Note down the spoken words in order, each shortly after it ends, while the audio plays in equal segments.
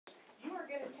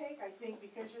take, I think,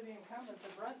 because you're the incumbent, the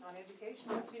brunt on education.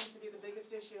 That seems to be the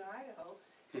biggest issue in Idaho,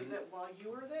 is that while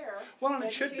you were there,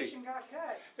 education got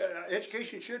cut.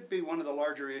 Education should be one of the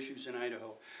larger issues in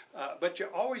Idaho. But you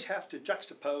always have to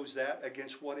juxtapose that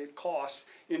against what it costs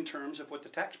in terms of what the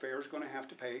taxpayer is going to have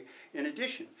to pay in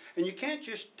addition. And you can't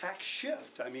just tax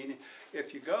shift. I mean,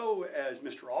 if you go, as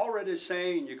Mr. Allred is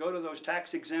saying, you go to those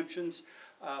tax exemptions,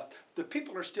 the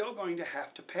people are still going to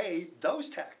have to pay those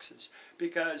taxes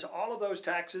because all of those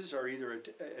taxes are either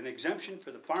an exemption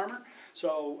for the farmer,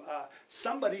 so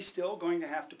somebody's still going to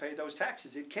have to pay those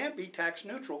taxes. It can't be tax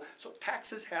neutral, so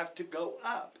taxes have to go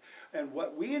up. And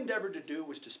what we endeavored to do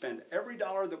was to spend every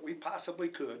dollar that we possibly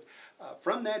could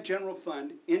from that general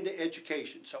fund into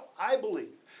education. So I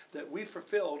believe that we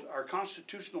fulfilled our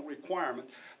constitutional requirement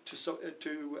to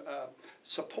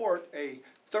support a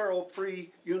thorough,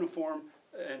 free, uniform,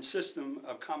 and system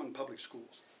of common public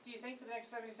schools. Do you think for the next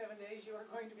 77 days you are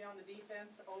going to be on the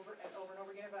defense over and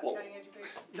over again about cutting education?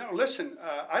 No, listen,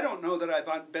 I don't know that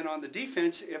I've been on the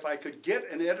defense if I could get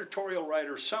an editorial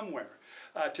writer somewhere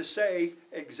to say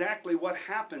exactly what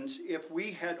happens if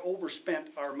we had overspent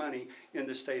our money in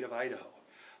the state of Idaho.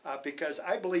 Because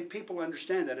I believe people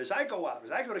understand that as I go out,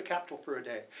 as I go to Capitol for a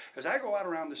day, as I go out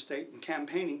around the state and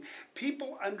campaigning,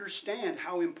 people understand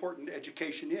how important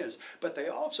education is, but they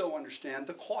also understand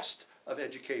the cost of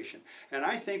education. And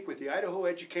I think with the Idaho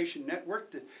Education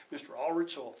Network that Mr.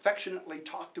 Allred so affectionately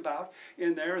talked about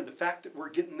in there, and the fact that we're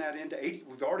getting that into 80,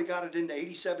 we've already got it into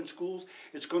 87 schools,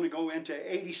 it's going to go into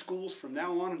 80 schools from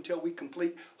now on until we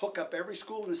hook up every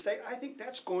school in the state. I think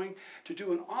that's going to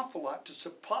do an awful lot to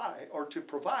supply or to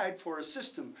provide for a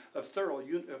system of thorough,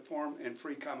 uniform, and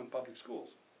free common public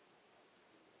schools.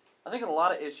 I think on a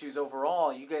lot of issues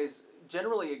overall, you guys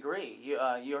generally agree.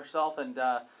 Yourself and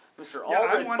Mr. Allred. Yeah,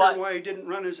 I'm wondering why he didn't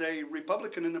run as a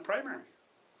Republican in the primary.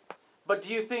 But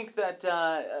do you think that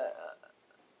the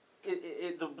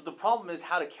problem is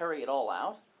how to carry it all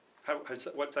out?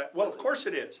 What's that? Well, of course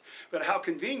it is. But how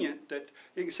convenient that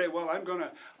you can say, well, I'm going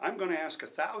to ask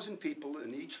 1,000 people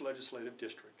in each legislative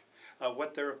district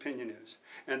what their opinion is,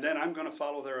 and then I'm going to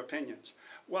follow their opinions.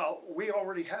 Well, we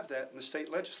already have that in the state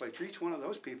legislature. Each one of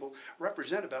those people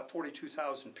represent about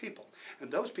 42,000 people, and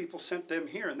those people sent them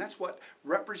here, and that's what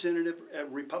representative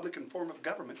Republican form of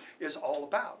government is all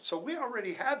about. So we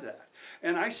already have that.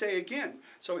 And I say again,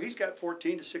 so he's got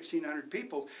 1,400 to 1,600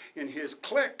 people in his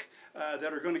clique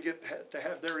that are going to get to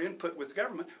have their input with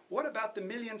government. What about the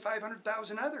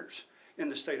 1,500,000 others in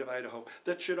the state of Idaho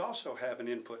that should also have an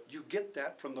input? You get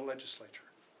that from the legislature.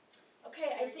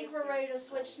 Okay, I think we're ready to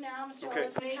switch now. Mr.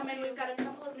 Otter's going to come in. We've got a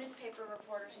couple of newspaper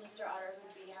reporters, Mr. Otter, who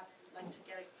would like to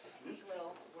get a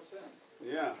little. What's that?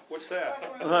 Yeah, what's that?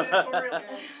 Editorial.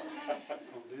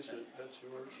 Oh, that's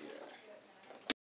yours. Yeah.